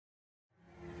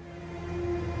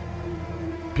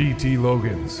P.T.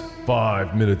 Logan's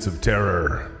 5 Minutes of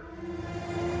Terror.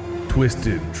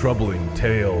 Twisted, troubling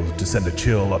tales to send a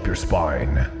chill up your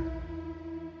spine.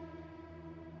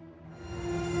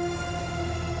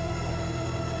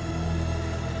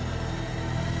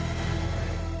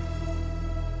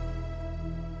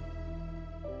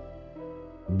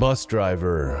 Bus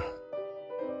driver.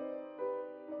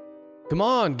 "Come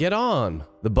on, get on,"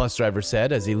 the bus driver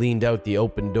said as he leaned out the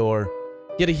open door.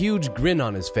 He had a huge grin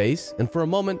on his face, and for a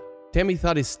moment, Tammy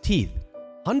thought his teeth,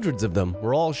 hundreds of them,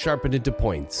 were all sharpened into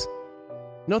points.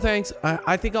 "No thanks,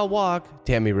 I think I'll walk,"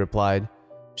 Tammy replied.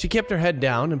 She kept her head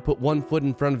down and put one foot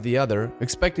in front of the other,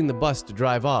 expecting the bus to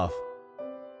drive off.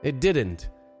 It didn't.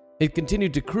 It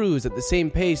continued to cruise at the same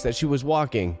pace that she was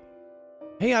walking.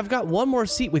 "Hey, I've got one more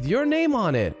seat with your name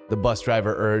on it," the bus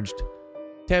driver urged.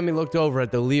 Tammy looked over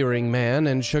at the leering man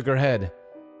and shook her head.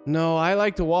 "No, I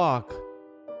like to walk."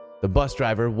 The bus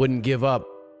driver wouldn't give up.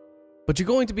 "But you're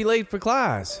going to be late for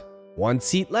class." "One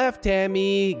seat left,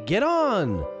 Tammy. Get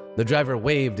on." The driver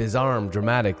waved his arm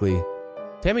dramatically.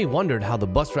 Tammy wondered how the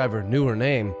bus driver knew her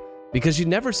name, because she'd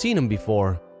never seen him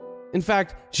before. In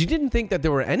fact, she didn't think that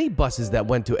there were any buses that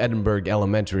went to Edinburgh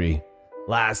Elementary.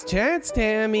 "Last chance,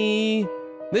 Tammy."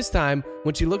 This time,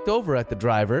 when she looked over at the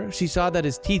driver, she saw that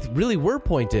his teeth really were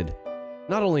pointed.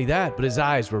 Not only that, but his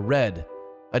eyes were red.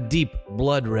 A deep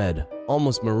blood red,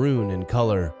 almost maroon in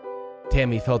color.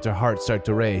 Tammy felt her heart start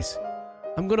to race.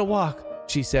 "I'm gonna walk,"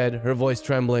 she said, her voice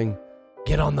trembling.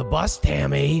 "Get on the bus,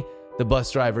 Tammy," the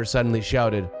bus driver suddenly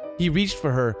shouted. He reached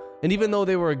for her, and even though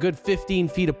they were a good 15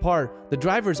 feet apart, the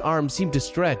driver's arm seemed to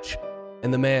stretch,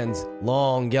 and the man's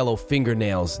long yellow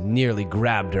fingernails nearly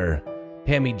grabbed her.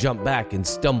 Tammy jumped back and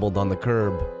stumbled on the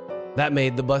curb. That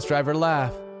made the bus driver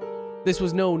laugh. This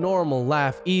was no normal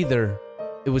laugh either.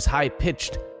 It was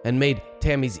high-pitched and made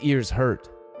Tammy's ears hurt.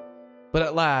 But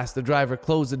at last, the driver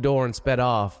closed the door and sped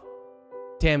off.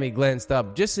 Tammy glanced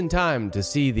up just in time to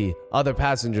see the other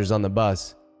passengers on the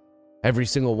bus. Every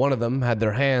single one of them had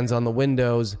their hands on the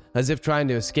windows as if trying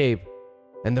to escape,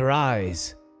 and their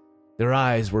eyes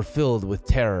were filled with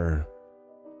terror.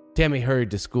 Tammy hurried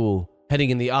to school,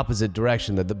 heading in the opposite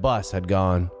direction that the bus had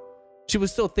gone. She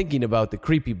was still thinking about the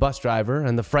creepy bus driver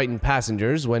and the frightened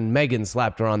passengers when Megan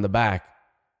slapped her on the back.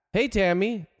 "Hey,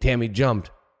 Tammy." Tammy jumped.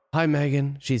 "Hi,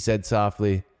 Megan," she said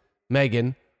softly.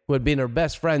 Megan, who had been her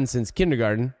best friend since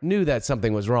kindergarten, knew that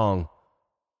something was wrong.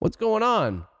 "What's going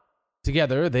on?"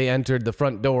 Together, they entered the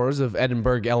front doors of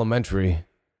Edinburgh Elementary.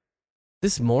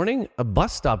 "This morning, a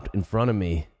bus stopped in front of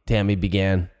me," Tammy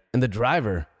began, "and the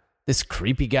driver, this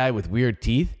creepy guy with weird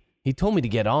teeth, he told me to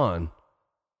get on."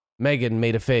 Megan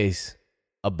made a face.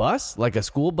 "A bus? Like a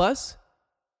school bus?"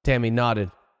 Tammy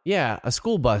nodded. "Yeah, a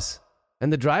school bus.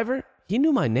 And the driver? He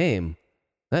knew my name."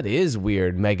 "That is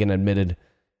weird," Megan admitted,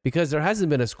 "because there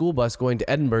hasn't been a school bus going to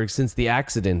Edinburgh since the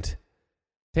accident."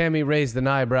 Tammy raised an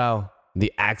eyebrow.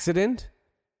 "The accident?"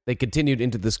 They continued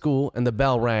into the school, and the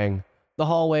bell rang. The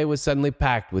hallway was suddenly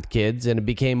packed with kids, and it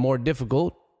became more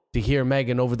difficult to hear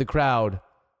Megan over the crowd.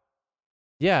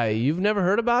 "Yeah, you've never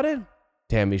heard about it?"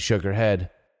 Tammy shook her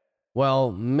head.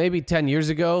 "Well, maybe 10 years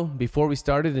ago, before we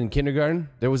started in kindergarten,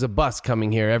 there was a bus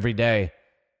coming here every day.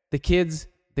 The kids,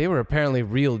 they were apparently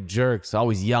real jerks,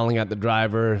 always yelling at the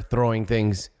driver, throwing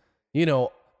things. You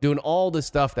know, doing all the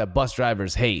stuff that bus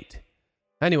drivers hate.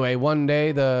 Anyway, one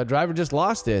day, the driver just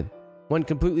lost it. Went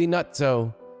completely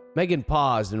nutso." Megan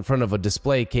paused in front of a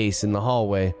display case in the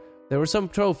hallway. There were some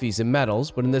trophies and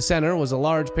medals, but in the center was a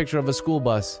large picture of a school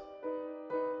bus.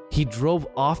 "He drove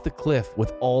off the cliff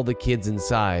with all the kids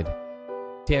inside."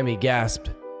 Tammy gasped.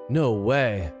 "No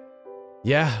way."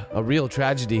 "Yeah, a real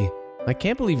tragedy. I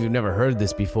can't believe you've never heard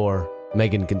this before,"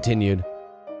 Megan continued.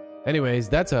 "Anyways,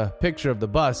 that's a picture of the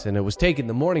bus, and it was taken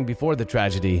the morning before the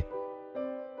tragedy."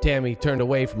 Tammy turned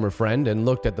away from her friend and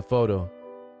looked at the photo.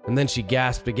 And then she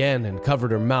gasped again and covered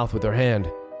her mouth with her hand.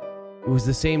 It was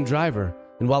the same driver,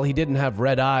 and while he didn't have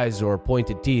red eyes or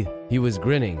pointed teeth, he was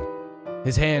grinning.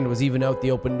 His hand was even out the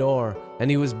open door,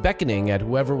 and he was beckoning at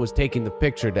whoever was taking the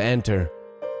picture to enter.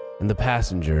 And the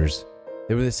passengers,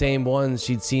 they were the same ones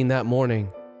she'd seen that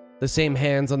morning. The same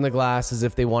hands on the glass as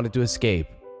if they wanted to escape,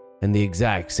 and the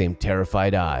exact same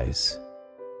terrified eyes.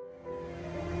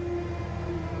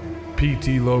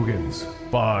 P.T. Logan's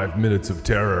 5 Minutes of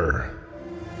Terror.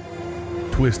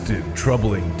 Twisted,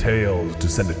 troubling tales to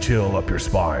send a chill up your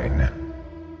spine.